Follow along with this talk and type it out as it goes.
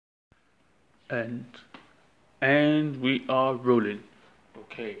and we are rolling.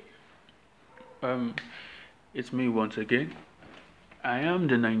 Okay. Um, it's me once again. I am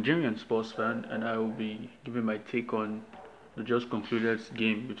the Nigerian sports fan, and I will be giving my take on the just concluded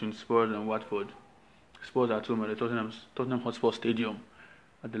game between Spurs and Watford. Spurs at home at the Tottenham Hotspur Stadium,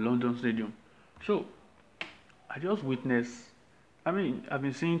 at the London Stadium. So I just witnessed. I mean, I've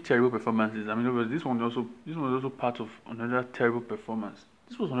been seeing terrible performances. I mean, this one was also part of another terrible performance.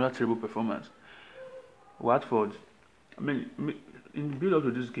 This was another terrible performance. Watford. I mean, in the build up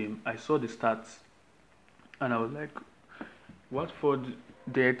to this game, I saw the stats, and I was like, Watford,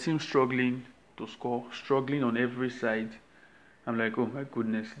 their team struggling to score, struggling on every side. I'm like, oh my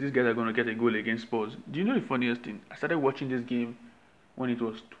goodness, these guys are gonna get a goal against Spurs. Do you know the funniest thing? I started watching this game when it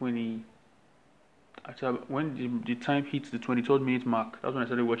was 20. Actually, when the time hit the 23rd minute mark, that's when I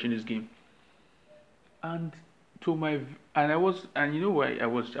started watching this game. And to my and I was and you know why I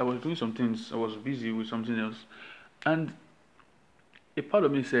was doing some things. I was busy with something else, and a part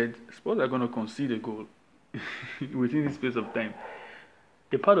of me said Spurs are gonna concede a goal within this space of time.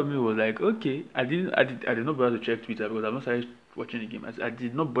 A part of me was like, okay, I did not bother to check Twitter because I've not started watching the game. I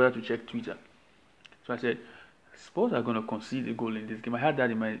did not bother to check Twitter. So I said, Spurs are gonna concede a goal in this game. I had that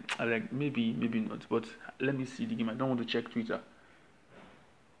in my, I was like, maybe not, but let me see the game. I don't want to check Twitter.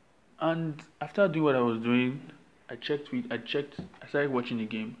 And after doing what I was doing, I started watching the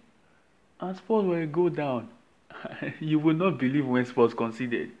game, and Spurs were a goal down. You will not believe when Spurs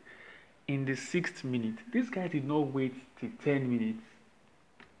conceded in the 6th minute. This guy did not wait till 10 minutes.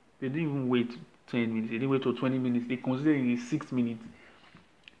 They didn't even wait 10 minutes. They didn't wait till 20 minutes. They considered in the 6th minute.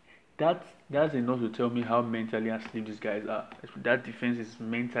 That's enough to tell me how mentally asleep these guys are. That defense is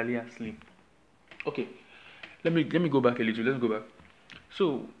mentally asleep. Okay, let me go back a little. Let's go back.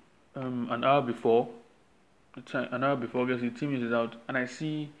 So, an hour before, obviously, the team is out, and I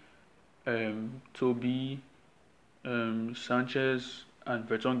see Toby, Sanchez, and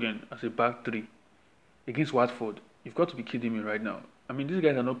Vertonghen as a back three against Watford. You've got to be kidding me right now. I mean, these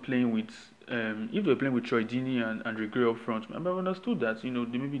guys are not playing with. If they're playing with Troy Deeney and Andre Gray up front, I've understood that. There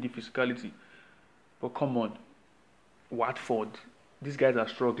may be the physicality, but come on, Watford. These guys are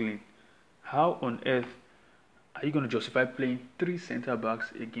struggling. How on earth are you going to justify playing three centre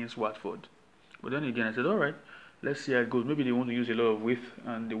backs against Watford? But then again, I said, all right, let's see how it goes. Maybe they want to use a lot of width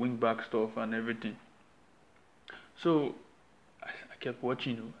and the wing back stuff and everything. So I kept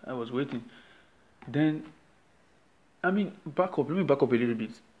watching. I was waiting. Then, I mean, let me back up a little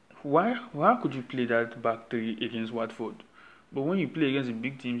bit. Why could you play that back three against Watford? But when you play against the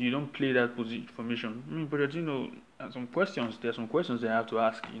big teams, you don't play that position formation. I mean, but there are some questions that I have to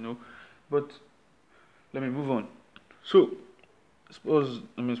ask. But let me move on. So, Spurs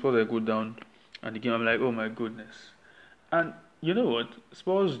I go down, and the game I'm like, oh my goodness. And you know what?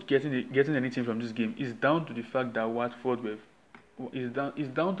 Spurs getting anything from this game is down to the fact that Watford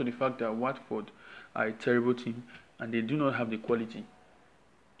are a terrible team, and they do not have the quality.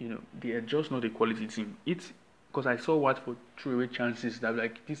 They are just not a quality team. It's because I saw Watford throw away chances that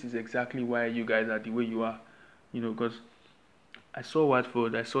like this is exactly why you guys are the way you are. Because I saw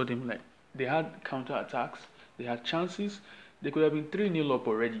Watford, I saw them like they had counter attacks, they had chances. They could have been 3-0 up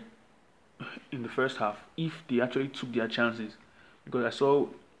already in the first half if they actually took their chances. Because I saw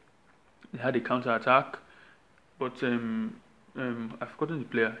they had a counter attack, but I've forgotten the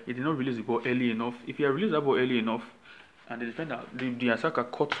player. He did not release the ball early enough. If he had released that ball early enough, and the defender, the attacker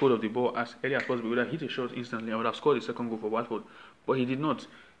caught hold of the ball as early as possible, he would have hit a shot instantly. I would have scored the second goal for Watford, but he did not.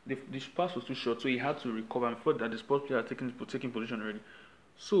 The pass was too short, so he had to recover. And thought that the Spurs player had taken position already.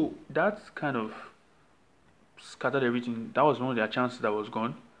 So that kind of scattered everything. That was one of their chances that was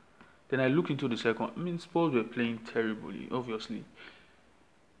gone. Then I looked into the second. I mean, Spurs were playing terribly, obviously.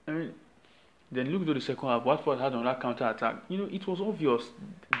 I mean, then look into the second half. Watford had another counter attack. It was obvious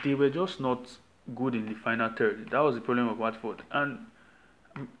they were just not good in the final third. That was the problem of Watford, and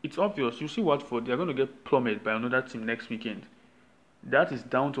it's obvious. You see, Watford, they're going to get plummeted by another team next weekend. That is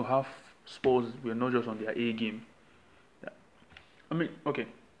down to how Spurs were not just on their A game. I mean, okay.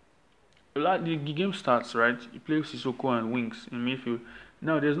 The game starts, right? You play Sissoko and Winks in midfield.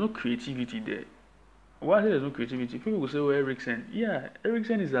 Now, there's no creativity there. Why I say there's no creativity? People will say, oh, Eriksen. Yeah,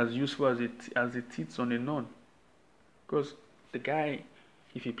 Eriksen is as useful as the tits on a nun. Because the guy,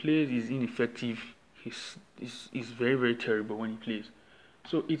 if he plays, is ineffective. He's very, very terrible when he plays.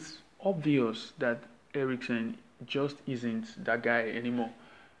 So it's obvious that Eriksen just isn't that guy anymore.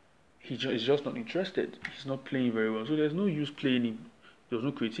 He's just not interested. He's not playing very well. So there's no use playing him. There's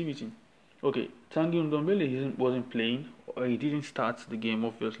no creativity. Okay, Tanguy Ndombele wasn't playing, or he didn't start the game,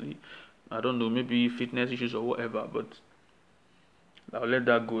 obviously. I don't know, maybe fitness issues or whatever, but I'll let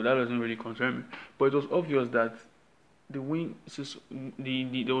that go. That doesn't really concern me. But it was obvious that the wing,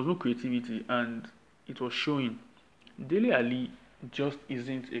 there was no creativity, and it was showing. Dele Ali just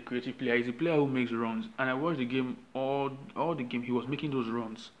isn't a creative player. He's a player who makes runs, and I watched the game all the game. He was making those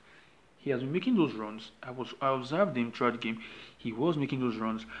runs. He has been making those runs. I observed him throughout the game. He was making those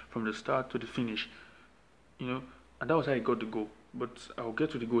runs from the start to the finish, and that was how he got the goal. But I'll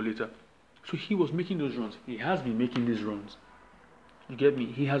get to the goal later. So he was making those runs. He has been making these runs. You get me?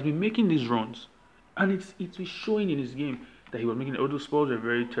 He has been making these runs, and it was showing in his game that he was making. Although Spurs were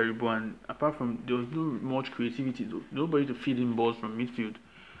very terrible, and apart from there was no much creativity though. Nobody to feed in balls from midfield.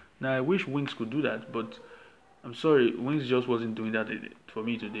 Now I wish Wings could do that, but I'm sorry, Wings just wasn't doing that for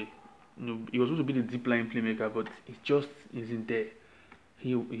me today. He was supposed to be the deep line playmaker, but it just isn't there.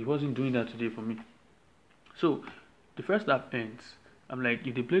 He wasn't doing that today for me. So the first half ends. I'm like,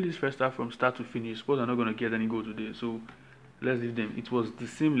 if they play this first half from start to finish, Spurs are not going to get any goal today. So let's leave them. It was the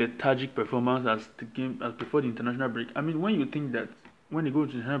same lethargic performance as the game as before the international break. I mean, when you think that when they go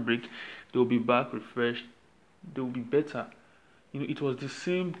to the international break, they will be back refreshed, they will be better. It was the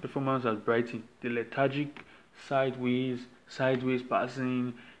same performance as Brighton. The lethargic sideways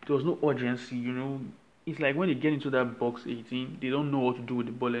passing. There was no urgency. It's like when they get into that box 18, they don't know what to do with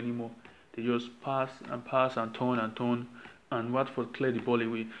the ball anymore. They just pass and turn, and Watford cleared the ball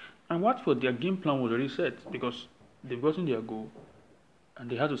away. And Watford, their game plan was already set because they've gotten their goal and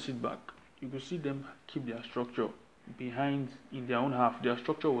they had to sit back. You could see them keep their structure behind in their own half. Their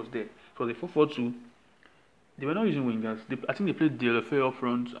structure was there. So the 4-4-2. They were not using wingers. I think they played DLFA up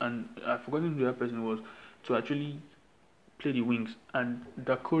front, and I've forgotten who the other person was to actually play the wings. And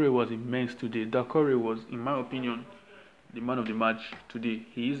Dakore was immense today. Dakore was, in my opinion, the man of the match today.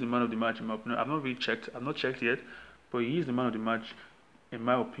 He is the man of the match in my opinion. I've not checked yet, but he is the man of the match in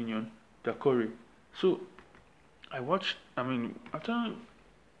my opinion. Dakore. So after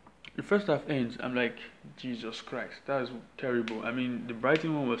the first half ends, I'm like, Jesus Christ, that is terrible. I mean, the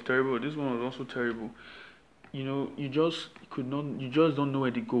Brighton one was terrible. This one was also terrible. You just don't know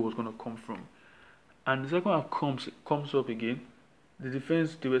where the goal was gonna come from. And the second half comes up again. The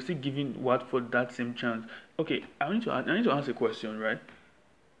defense, they were still giving Watford that same chance. Okay, I need to ask a question, right?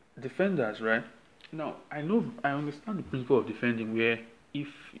 Defenders, right? Now I understand the principle of defending, where if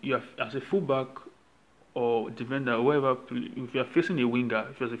you are as a fullback or defender or whoever, if you are facing a winger,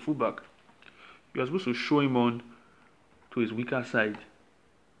 if you're a fullback, you are supposed to show him on to his weaker side,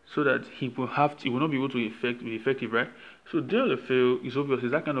 so that he will not be able to be effective, right? So Delafeu is obvious.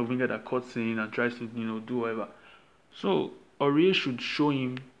 He's that kind of winger that cuts in and tries to do whatever. So Aurier should show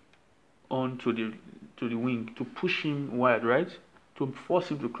him on to the wing to push him wide, right? To force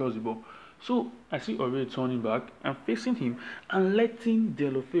him to cross the ball. So I see Aurier turning back and facing him and letting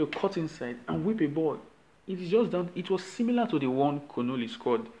Delafeu cut inside and whip a ball. It is just that it was similar to the one Connolly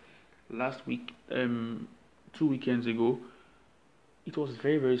scored last week, 2 weekends ago. It was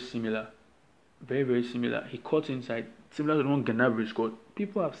very, very similar. Very, very similar. He caught inside, similar to the one Gnabry scored.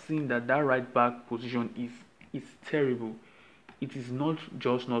 People have seen that right back position is terrible. It's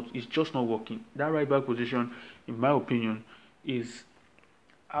just not working. That right back position, in my opinion, is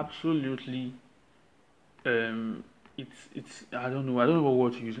absolutely it's I don't know what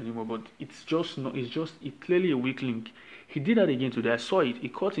word to use anymore, but it's clearly a weak link. He did that again today. I saw it. He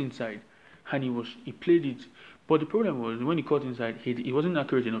caught inside and he played it. But the problem was when he caught inside, he wasn't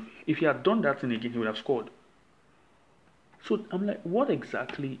accurate enough. If he had done that thing again, he would have scored. So I'm like, what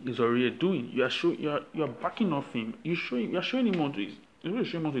exactly is Aurier doing? You are backing off him. You are showing him onto his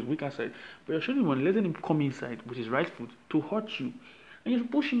weaker side, but you're showing him on letting him come inside with his right foot to hurt you, and you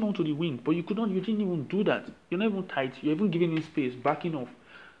push him onto the wing. But you didn't even do that. You're not even tight. You're even giving him space, backing off.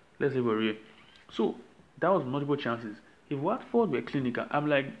 Let's leave Aurier. So that was multiple chances. If Watford were clinical, I'm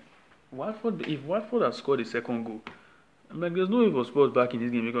like, if Watford had scored a second goal, I'm like, there's no way for Spurs back in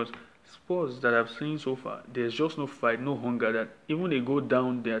this game, because Spurs that I've seen so far, there's just no fight, no hunger. That even when they go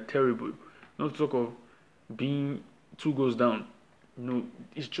down, they are terrible. Not to talk of being 2 goals down.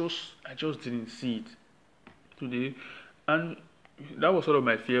 It's just I just didn't see it today, and that was sort of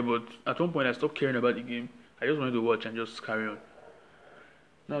my fear. But at one point, I stopped caring about the game. I just wanted to watch and just carry on.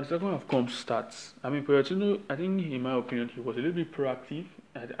 Now the second half starts. I mean, Pochettino, I think in my opinion, he was a little bit proactive.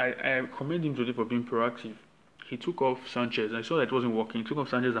 I commend him today for being proactive. He took off Sanchez. I saw that it wasn't working. He took off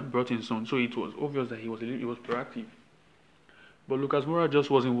Sanchez and brought in Son. So it was obvious that he was proactive. But Lucas Moura just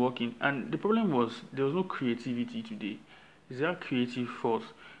wasn't working. And the problem was there was no creativity today. Is there creative force?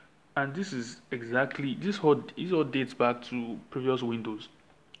 And this all dates back to previous windows.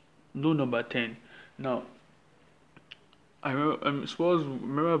 No number 10. Now, I remember Spurs.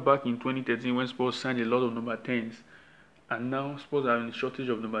 Remember back in 2013 when Spurs signed a lot of number 10s, and now Spurs are in a shortage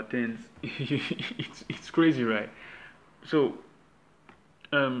of number 10s. It's crazy, right? So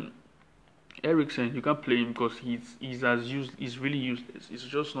um, Eriksen, you can't play him because he's really useless. It's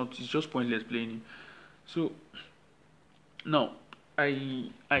just pointless playing him. So now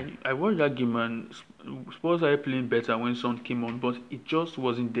I watched that game and Spurs are playing better when Son came on, but it just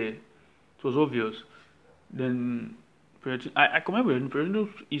wasn't there. It was obvious. Then I commend Pochettino.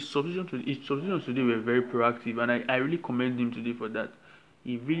 His substitutions today were very proactive, and I really commend him today for that.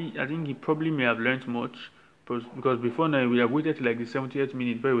 I think he probably may have learned much, because before now we have waited till like the 70th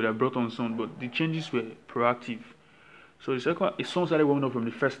minute where we would have brought on Son, but the changes were proactive. So his Son started warming up from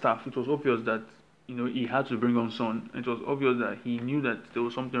the first half. It was obvious that he had to bring on Son. It was obvious that he knew that there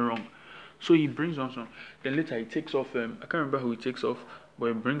was something wrong. So he brings on Son. Then later he takes off. I can't remember who he takes off, but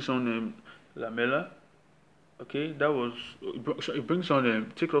he brings on Lamela. Okay, that was so it brings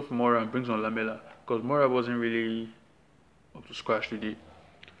on takes off Mora and brings on Lamela because Mora wasn't really up to scratch today.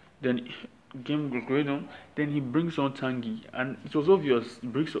 Then game goes going on. Then he brings on Tanguy, and it was obvious.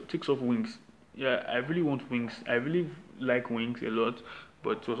 Takes off Wings. Yeah, I really want Wings. I really like Wings a lot,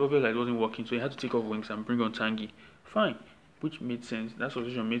 but it was obvious that it wasn't working. So he had to take off Wings and bring on Tanguy. Fine, which made sense. That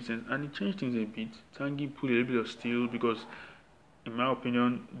solution made sense, and it changed things a bit. Tanguy put a little bit of steel because, in my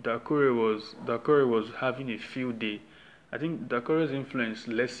opinion, Dakore was having a field day. I think Dakore's influence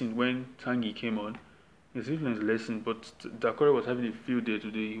lessened when Tanguy came on. His influence lessened, but Dakore was having a field day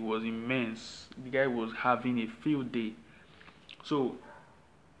today. He was immense. The guy was having a field day. So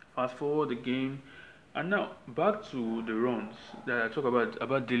fast forward the game, and now back to the runs that I talk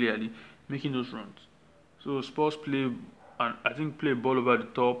about Dele Alli making those runs. So Spurs play, and I think play ball over the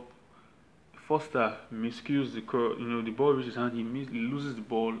top. Foster miscues the ball reaches his hand, he loses the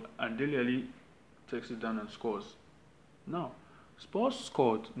ball, and Dele Alli takes it down and scores. Now, Spurs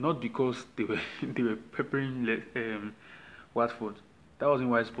scored not because they were they were peppering Watford. That wasn't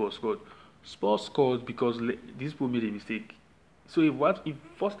why Spurs scored. Spurs scored because these people made a mistake. So if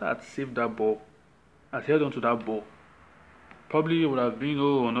Foster had saved that ball, had held on to that ball, probably it would have been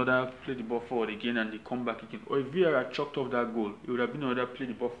another play the ball forward again and they come back again. Or if Vieira chalked off that goal, it would have been another play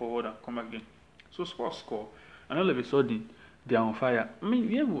the ball forward and come back again. So Spurs score, and all of a sudden they are on fire. I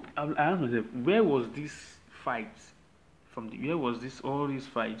mean, I asked myself, where was this fight where was all these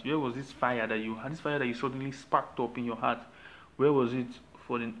fights? Where was this fire that you had? This fire that you suddenly sparked up in your heart. Where was it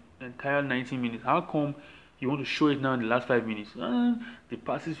for the entire 90 minutes? How come you want to show it now in the last 5 minutes? The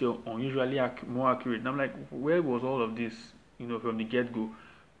passes were unusually more accurate. And I'm like, where was all of this? From the get-go.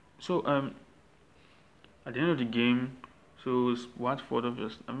 So at the end of the game, so Watford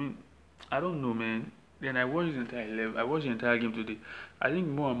obviously. I mean, I don't know, man. Then I watched the entire game today. I think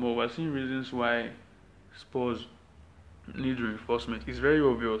more and more we're seeing reasons why Spurs need reinforcement. It's very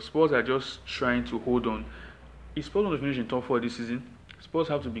obvious. Spurs are just trying to hold on. If Spurs want to finish in top 4 this season, Spurs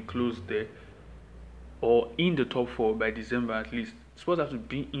have to be close there or in the top 4 by December at least. Spurs have to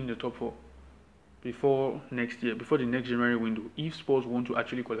be in the top 4 before next year, before the next January window, if Spurs want to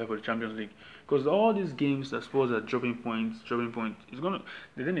actually qualify for the Champions League. Because all these games that Spurs are dropping points, it's gonna.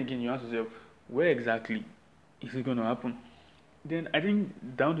 Then again, you ask yourself, where exactly is it gonna happen? Then I think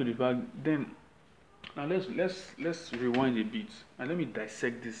down to the fact. Then now let's rewind a bit and let me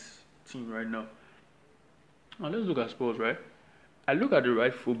dissect this team right now. Now let's look at Spurs, right? I look at the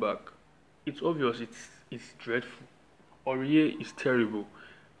right fullback. It's obvious. It's dreadful. Aurier is terrible.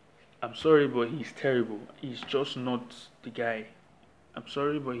 I'm sorry, but he's terrible. He's just not the guy. I'm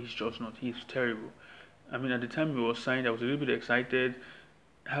sorry, but he's just not. He's terrible. I mean, at the time he was signed, I was a little bit excited.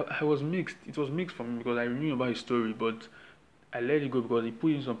 I was mixed. It was mixed for me because I knew about his story, but I let it go because he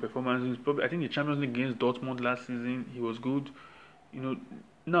put in some performances. Probably, I think the Champions League against Dortmund last season, he was good.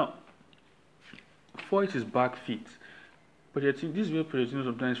 Now, Foyt is back fit. But I think this is where Pochettino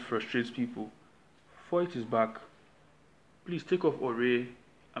sometimes frustrates people. Foyt is back. Please take off Aurier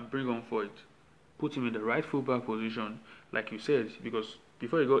and bring on Foyt. Put him in the right fullback position, like you said, because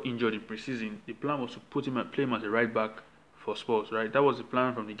before he got injured in preseason, the plan was to put him and play him as a right back for Spurs, right? That was the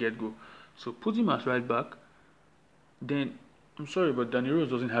plan from the get-go. So put him as right back. Then, I'm sorry, but Danny Rose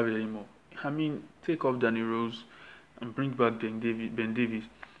doesn't have it anymore. I mean, take off Danny Rose and bring back Ben Davies.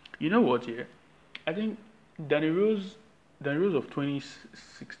 You know what, yeah? I think Danny Rose of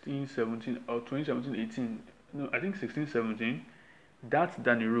 2016-17 or 2017-18, no, I think 16-17, that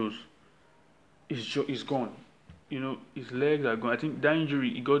Danny Rose is gone. His legs are gone. I think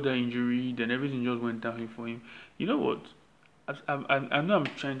he got that injury, then everything just went downhill for him. You know what? I know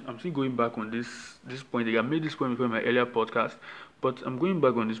I'm still going back on this point again. I made this point before in my earlier podcast, but I'm going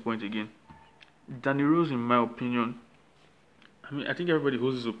back on this point again. Danny Rose, in my opinion, I mean, I think everybody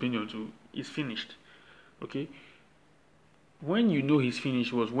holds his opinion too. Is finished. Okay? when you know he's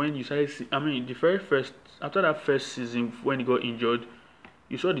finished was when you started. I mean, the very first after that first season when he got injured,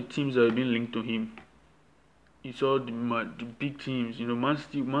 you saw the teams that were being linked to him. You saw the big teams. You know, Man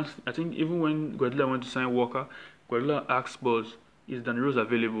City. I think even when Guardiola went to sign Walker, Guardiola asked Spurs, "Is Danny Rose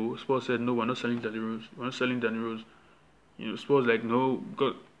available?" Spurs said, "No, we're not selling Danny Rose. We're not selling Danny Rose." You know, Spurs like no.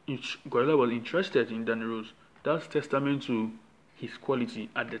 Guardiola was interested in Danny Rose. That's testament to his quality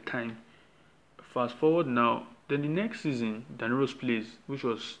at the time. Fast forward now, then the next season, Danny Rose plays, which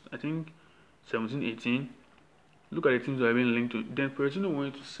was I think 17-18. Look at the teams that have been linked to. Then Pochettino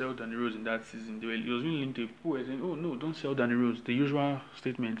wanted to sell Danny Rose in that season. He was being linked to people were saying, "Oh no, don't sell Danny Rose." The usual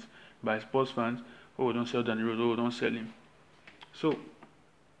statements by sports fans, "Oh, don't sell Danny Rose. Oh, don't sell him." So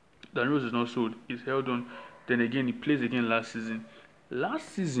Danny Rose is not sold. He's held on. Then again, he plays again last season. Last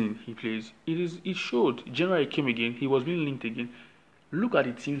season he plays. It showed. January came again. He was being linked again. Look at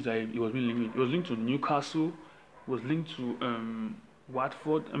the teams that he was being linked with. He was linked to Newcastle. Was linked to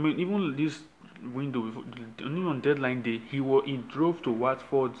Watford. I mean, even this window before, only on deadline day, he drove to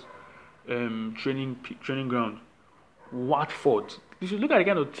Watford's training ground. Watford. You should look at the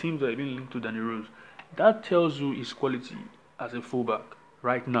kind of teams that have been linked to Danny Rose. That tells you his quality as a fullback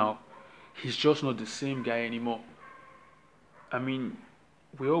right now. He's just not the same guy anymore. I mean,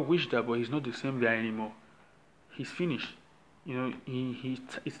 we all wish that, but he's not the same guy anymore. He's finished. You know,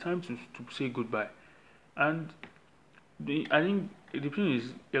 it's time to say goodbye. And I think the thing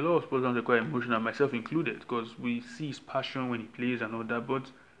is, a lot of sports fans are quite emotional, myself included, because we see his passion when he plays and all that.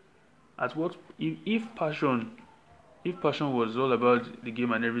 But at what if passion was all about the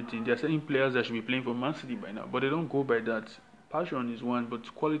game and everything, there are certain players that should be playing for Man City by now, but they don't go by that. Passion is one,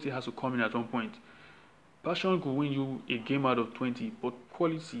 but quality has to come in at one point. Passion could win you a game out of 20, but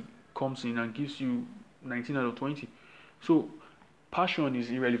quality comes in and gives you 19 out of 20. So passion is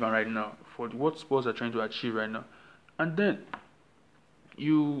irrelevant right now for what Spurs are trying to achieve right now. And then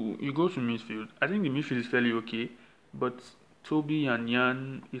you go to midfield. I think the midfield is fairly okay, but Toby and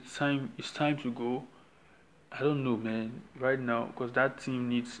Jan, it's time to go. I don't know, man, right now, because that team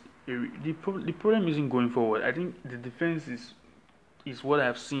needs the problem isn't going forward. I think the defense is what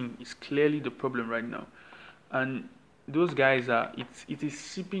I've seen is clearly the problem right now, and those guys it is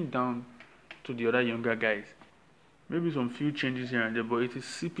seeping down to the other younger guys. Maybe some few changes here and there, but it is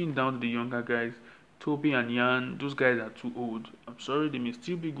seeping down to the younger guys. Toby and Jan, those guys are too old. I'm sorry, they may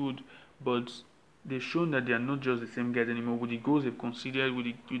still be good, but they've shown that they are not just the same guys anymore. With the goals they've conceded, with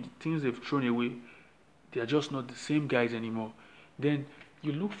the things they've thrown away, they are just not the same guys anymore. Then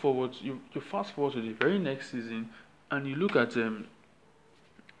you look forward, you fast forward to the very next season, and you look at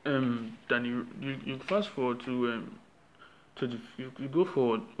then you fast forward you go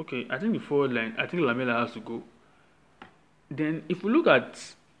forward. Okay, I think the forward line, I think Lamela has to go. Then if we look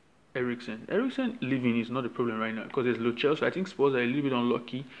at Eriksen leaving is not a problem right now because there's Lo Celso. I think Spurs are a little bit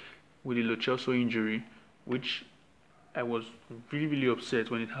unlucky with the Lo Celso injury, which I was really, really upset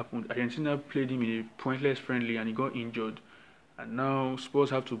when it happened. Argentina played him in a pointless friendly and he got injured, and now Spurs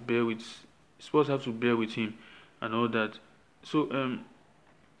have to bear with him and all that. So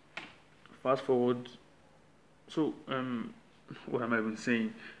fast forward. So what am I even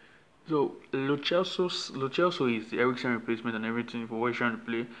saying? So Lo Celso is the Eriksen replacement and everything for what he's trying to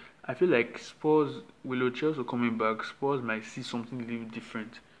play. I feel like Spurs, with Lo Celso coming back, Spurs might see something a little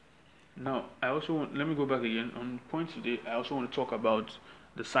different. Now, let me go back again on point today. I also want to talk about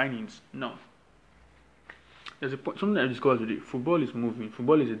the signings. Now, there's something I discovered today. Football is moving.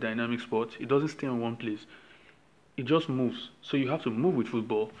 Football is a dynamic sport. It doesn't stay in one place. It just moves. So you have to move with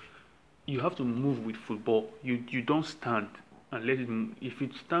football. You don't stand and let it move. If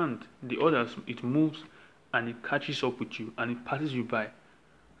it stands, the others, it moves and it catches up with you and it passes you by.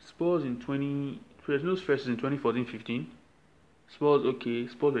 Spurs first in 2014-15. Spurs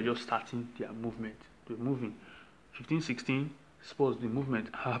were just starting their movement. They were moving. 15-16, Spurs, the movement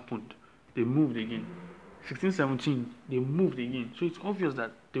happened. They moved again. 16-17, they moved again. So it's obvious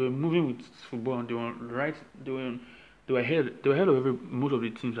that they were moving with football and they were right. They were ahead. They were ahead of most of the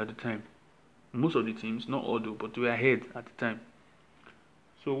teams at the time. Most of the teams, not all though, but they were ahead at the time.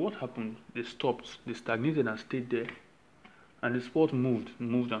 So what happened? They stopped. They stagnated and stayed there. And the sport moved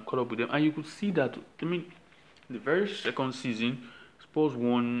and caught up with them. And you could see that, the very second season, Spurs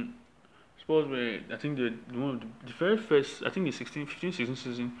won. Spurs were, I think, the very first, I think the 15-16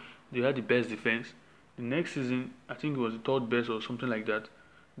 season, they had the best defense. The next season, I think it was the third best or something like that.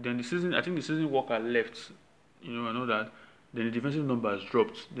 Then the season Walker left, I know that. Then the defensive numbers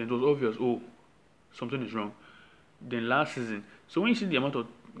dropped. Then it was obvious, something is wrong. Then last season, so when you see the amount of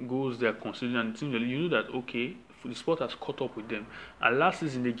goals they are considering and things, you know that the sport has caught up with them. And last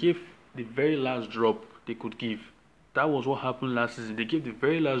season they gave the very last drop they could give. That was what happened last season. They gave the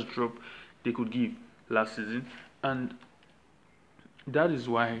very last drop they could give last season, and that is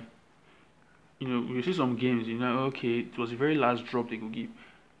why you see some games. Okay, it was the very last drop they could give.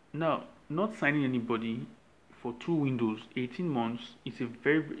 Now, not signing anybody for 2 windows, 18 months. It's a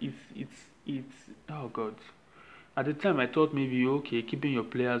very it's oh god. At the time, I thought maybe okay, keeping your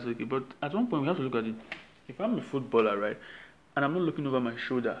players okay, but at one point we have to look at it. If I'm a footballer, right, and I'm not looking over my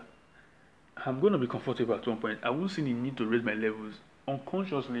shoulder, I'm going to be comfortable at one point. I won't see the need to raise my levels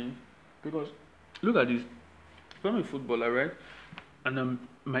unconsciously because look at this. If I'm a footballer, right, and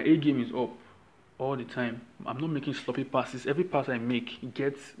my A game is up all the time. I'm not making sloppy passes. Every pass I make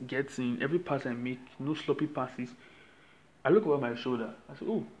gets in. Every pass I make, no sloppy passes. I look over my shoulder. I say,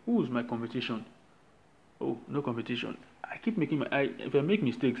 oh, who is my competition? Oh, no competition. I keep making if I make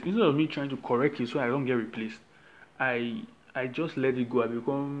mistakes, instead of me trying to correct it so I don't get replaced, I just let it go.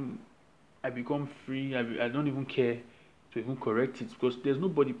 I become free. I don't even care to even correct it because there's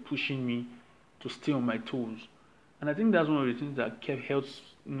nobody pushing me to stay on my toes. And I think that's one of the things that kept helps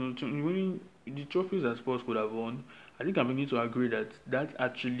to winning the trophies that Spurs could have won. I think I'm beginning to agree that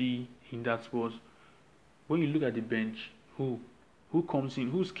actually hinders Spurs. When you look at the bench, who comes in,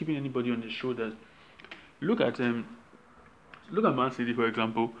 who's keeping anybody on the shoulders? Look at Man City for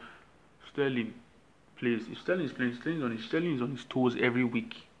example. Sterling plays. If Sterling is playing, Sterling is on his toes every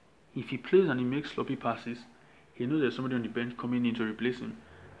week. If he plays and he makes sloppy passes, he knows there's somebody on the bench coming in to replace him.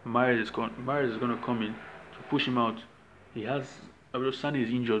 Mahrez is going to come in to push him out. He has. Sane is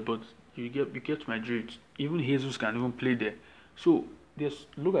injured, but you get my drift. Even Jesus can even play there. So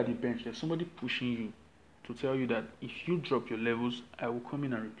look at the bench. There's somebody pushing you to tell you that if you drop your levels, I will come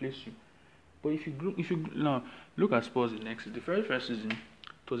in and replace you. But if you now look at Spurs the very first season,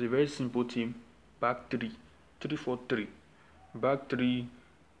 it was a very simple team, back 3-4-3, back 3.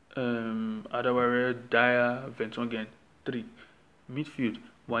 Adaware, Dyer, Vertonghen, 3. Midfield,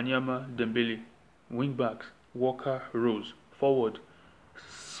 Wanyama, Dembele. Wing backs, Walker, Rose. Forward,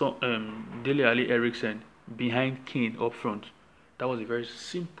 Dele Alli, Eriksen. Behind Kane up front. That was a very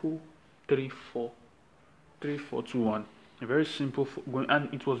simple 3-4-2-1. A very simple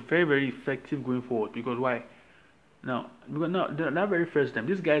and it was very very effective going forward because why? Now that very first time,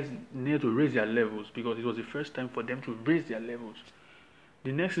 these guys needed to raise their levels because it was the first time for them to raise their levels.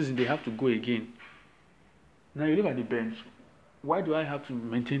 The next season they have to go again. Now you look at the bench. Why do I have to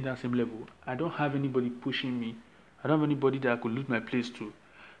maintain that same level? I don't have anybody pushing me. I don't have anybody that I could lose my place to.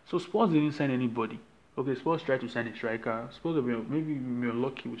 So Spurs didn't sign anybody. Okay, Spurs tried to sign a striker. Spurs maybe we're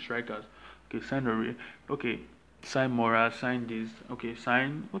lucky with strikers. Okay, sign Mora, sign this. Okay,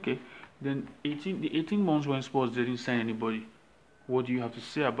 sign. Okay, then the 18 months when Spurs didn't sign anybody. What do you have to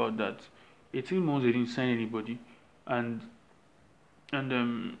say about that? 18 months they didn't sign anybody, and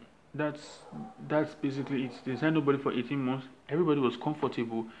that's basically it. They signed nobody for 18 months. Everybody was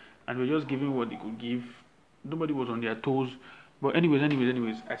comfortable, and we're just giving what they could give. Nobody was on their toes. But anyways,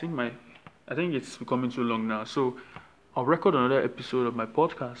 I think it's becoming too long now. So I'll record another episode of my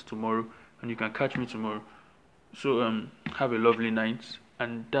podcast tomorrow, and you can catch me tomorrow. So have a lovely night,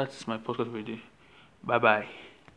 and that's my podcast for today. Bye bye.